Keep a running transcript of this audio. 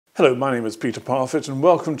Hello, my name is Peter Parf and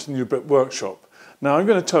welcome to the New Brick Workshop. Now I'm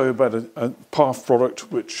going to tell you about a Parf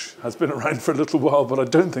product which has been around for a little while, but I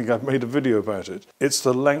don't think I've made a video about it. It's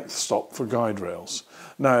the length stop for guide rails.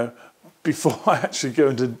 Now, before I actually go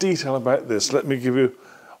into detail about this, let me give you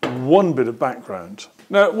one bit of background.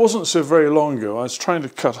 Now, it wasn't so very long ago I was trying to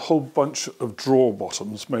cut a whole bunch of drawer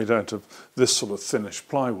bottoms made out of this sort of thinnish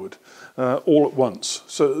plywood all at once,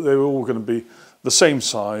 so that they were all going to be the same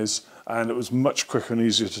size and it was much quicker and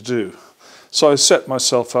easier to do. So I set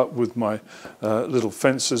myself up with my little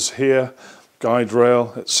fences here, guide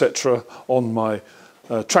rail, etc. on my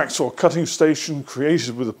tracksaw cutting station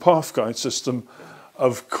created with a Parf guide system,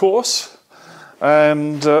 of course.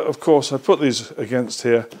 And of course I put these against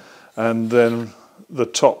here, and then the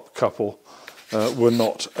top couple were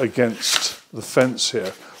not against the fence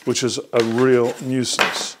here, which is a real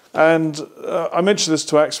nuisance. And I mentioned this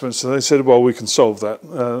to Axmans and they said, well, we can solve that.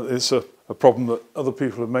 It's a problem that other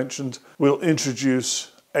people have mentioned. We'll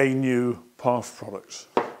introduce a new Parf product.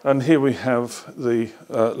 And here we have the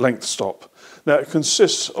length stop. Now it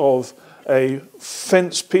consists of a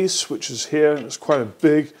fence piece, which is here, and it's quite a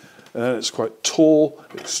big, it's quite tall,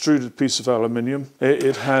 extruded piece of aluminium.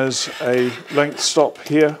 It has a length stop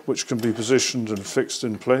here, which can be positioned and fixed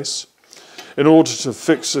in place. In order to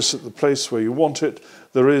fix this at the place where you want it,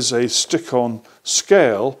 there is a stick-on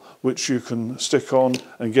scale which you can stick on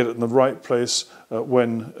and get it in the right place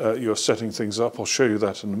when you're setting things up. I'll show you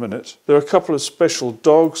that in a minute. There are a couple of special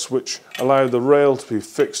dogs which allow the rail to be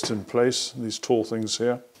fixed in place, these tall things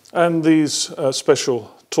here. And these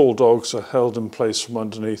special tall dogs are held in place from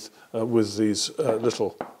underneath with these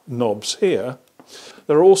little knobs here.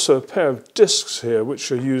 There are also a pair of discs here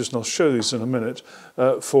which are used, and I'll show these in a minute,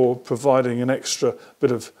 for providing an extra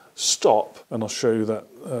bit of stop, and I'll show you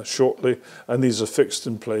that shortly. And these are fixed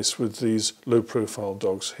in place with these low profile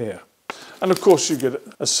dogs here. And of course you get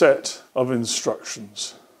a set of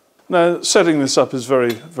instructions. Now setting this up is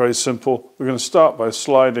very, very simple. We're going to start by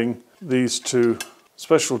sliding these two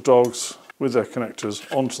special dogs with their connectors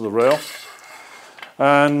onto the rail.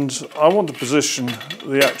 And I want to position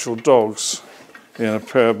the actual dogs in a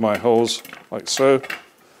pair of my holes like so.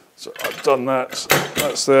 So I've done that,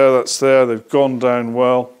 that's there, they've gone down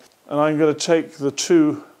well. And I'm going to take the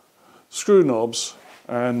two screw knobs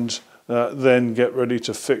and then get ready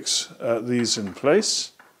to fix these in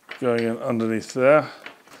place, going in underneath there.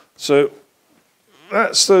 So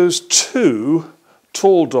that's those two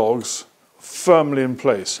tall dogs firmly in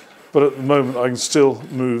place, but at the moment I can still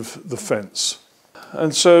move the fence.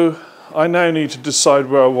 And so I now need to decide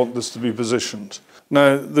where I want this to be positioned.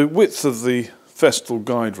 Now the width of the Festal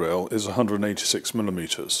guide rail is 186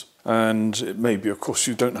 millimeters, and it may be, of course,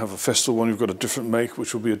 you don't have a Festal one, you've got a different make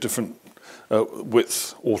which will be a different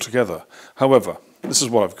width altogether. However, this is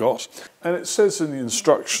what I've got, and it says in the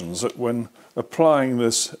instructions that when applying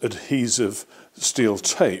this adhesive steel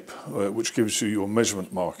tape, which gives you your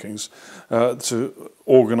measurement markings, to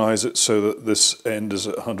organise it so that this end is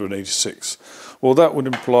at 186. Well, that would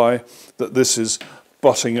imply that this is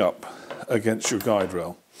butting up against your guide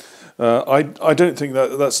rail. I don't think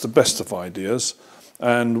that's the best of ideas,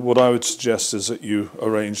 and what I would suggest is that you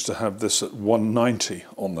arrange to have this at 190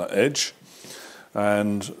 on that edge,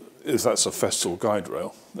 and if that's a Festal guide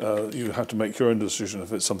rail, you have to make your own decision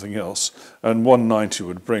if it's something else, and 190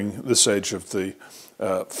 would bring this edge of the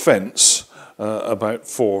fence about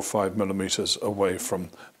 4 or 5 millimeters away from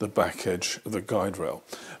the back edge of the guide rail,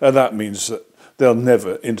 and that means that they'll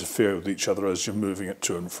never interfere with each other as you're moving it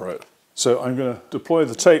to and fro. So I'm going to deploy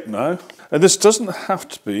the tape now, and this doesn't have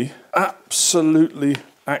to be absolutely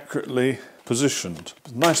accurately positioned.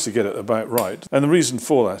 It's nice to get it about right, and the reason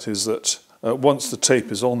for that is that once the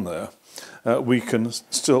tape is on there, we can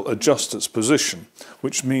still adjust its position,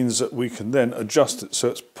 which means that we can then adjust it so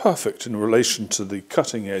it's perfect in relation to the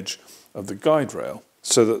cutting edge of the guide rail,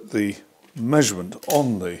 so that the measurement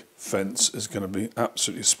on the fence is going to be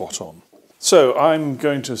absolutely spot on. So I'm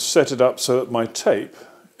going to set it up so that my tape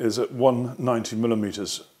is at 190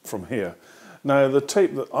 millimeters from here. Now the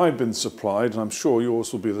tape that I've been supplied, and I'm sure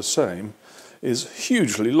yours will be the same, is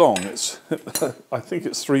hugely long. It's I think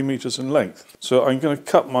it's 3 meters in length. So I'm going to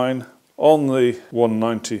cut mine on the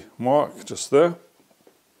 190 mark, just there.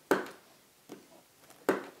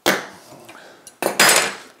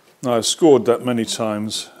 Now I've scored that many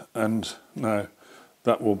times, and now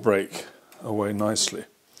that will break away nicely.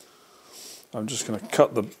 I'm just going to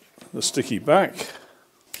cut the sticky back.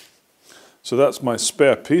 So that's my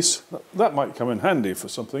spare piece. That might come in handy for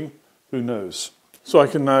something, who knows. So I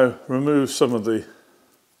can now remove some of the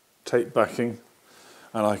tape backing,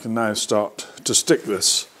 and I can now start to stick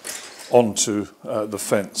this onto the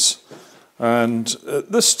fence. And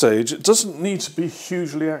at this stage, it doesn't need to be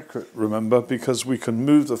hugely accurate, remember, because we can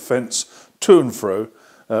move the fence to and fro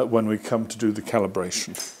when we come to do the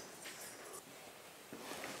calibration.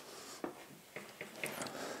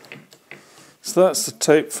 So that's the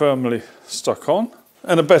tape firmly stuck on.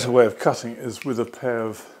 And a better way of cutting it is with a pair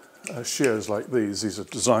of shears like these. These are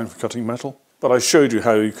designed for cutting metal. But I showed you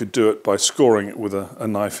how you could do it by scoring it with a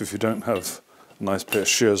knife if you don't have a nice pair of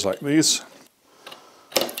shears like these.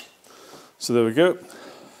 So there we go.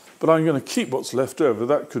 But I'm going to keep what's left over.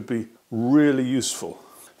 That could be really useful.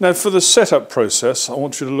 Now for the setup process, I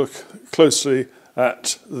want you to look closely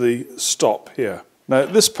at the stop here. Now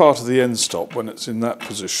this part of the end stop, when it's in that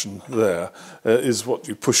position there, is what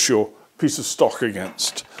you push your piece of stock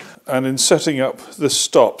against. And in setting up this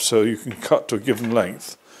stop so you can cut to a given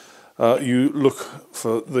length, you look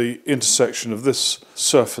for the intersection of this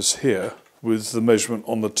surface here with the measurement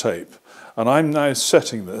on the tape. And I'm now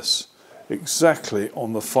setting this exactly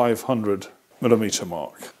on the 500mm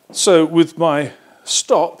mark. So with my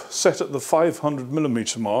stop set at the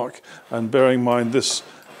 500mm mark, and bearing in mind this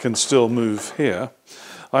can still move here,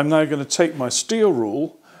 I'm now going to take my steel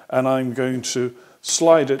rule and I'm going to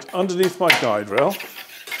slide it underneath my guide rail.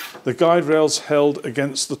 The guide rail's held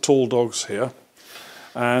against the tall dogs here,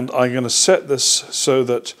 and I'm going to set this so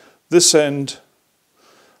that this end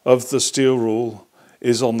of the steel rule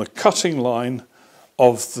is on the cutting line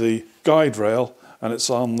of the guide rail, and it's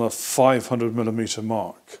on the 500mm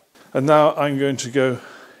mark. And now I'm going to go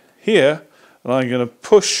here and I'm going to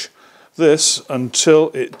push this until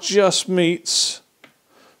it just meets,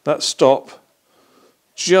 that stop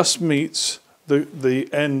just meets the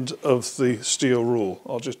end of the steel rule.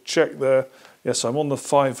 I'll just check there. Yes, I'm on the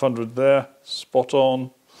 500 there, spot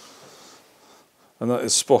on. And that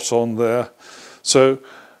is spot on there. So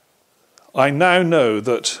I now know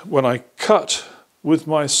that when I cut with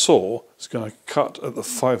my saw, it's going to cut at the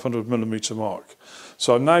 500mm mark.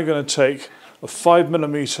 So I'm now going to take a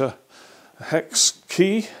 5mm hex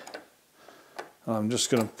key, and I'm just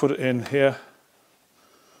going to put it in here,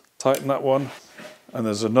 tighten that one, and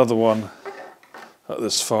there's another one at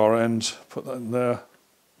this far end, put that in there,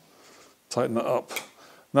 tighten it up. And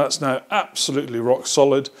that's now absolutely rock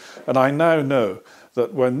solid, and I now know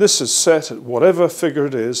that when this is set at whatever figure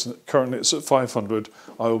it is, currently it's at 500,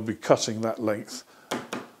 I will be cutting that length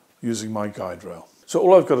using my guide rail. So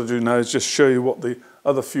all I've got to do now is just show you what the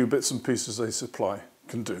other few bits and pieces they supply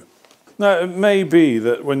can do. Now it may be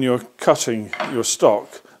that when you're cutting your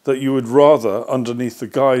stock that you would rather underneath the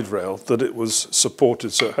guide rail that it was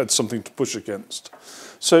supported so it had something to push against.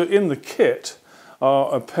 So in the kit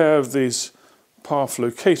are a pair of these Parf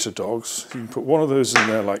locator dogs. You can put one of those in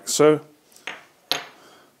there like so,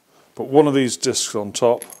 put one of these discs on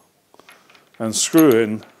top and screw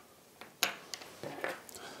in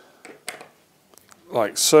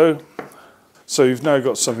like so. So you've now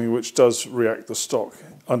got something which does react the stock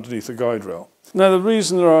underneath the guide rail. Now the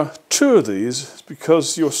reason there are two of these is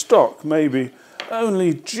because your stock may be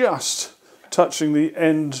only just touching the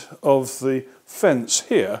end of the fence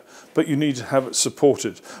here, but you need to have it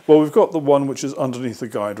supported. Well, we've got the one which is underneath the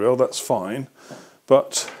guide rail, that's fine,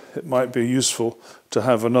 but it might be useful to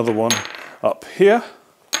have another one up here,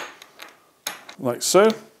 like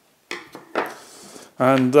so,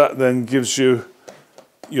 and that then gives you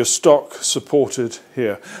your stock supported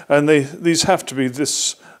here. And these have to be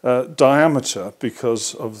this diameter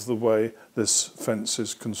because of the way this fence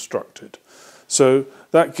is constructed. So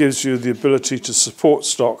that gives you the ability to support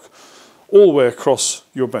stock all the way across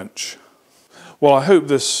your bench. Well, I hope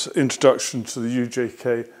this introduction to the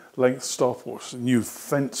UJK length stop, or new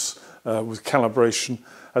fence with calibration,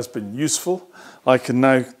 has been useful. I can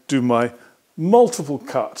now do my multiple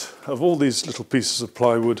cut of all these little pieces of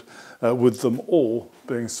plywood with them all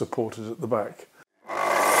being supported at the back.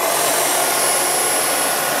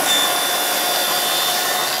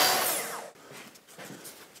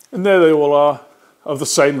 And there they all are, of the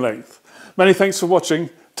same length. Many thanks for watching.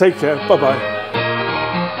 Take care. Bye-bye.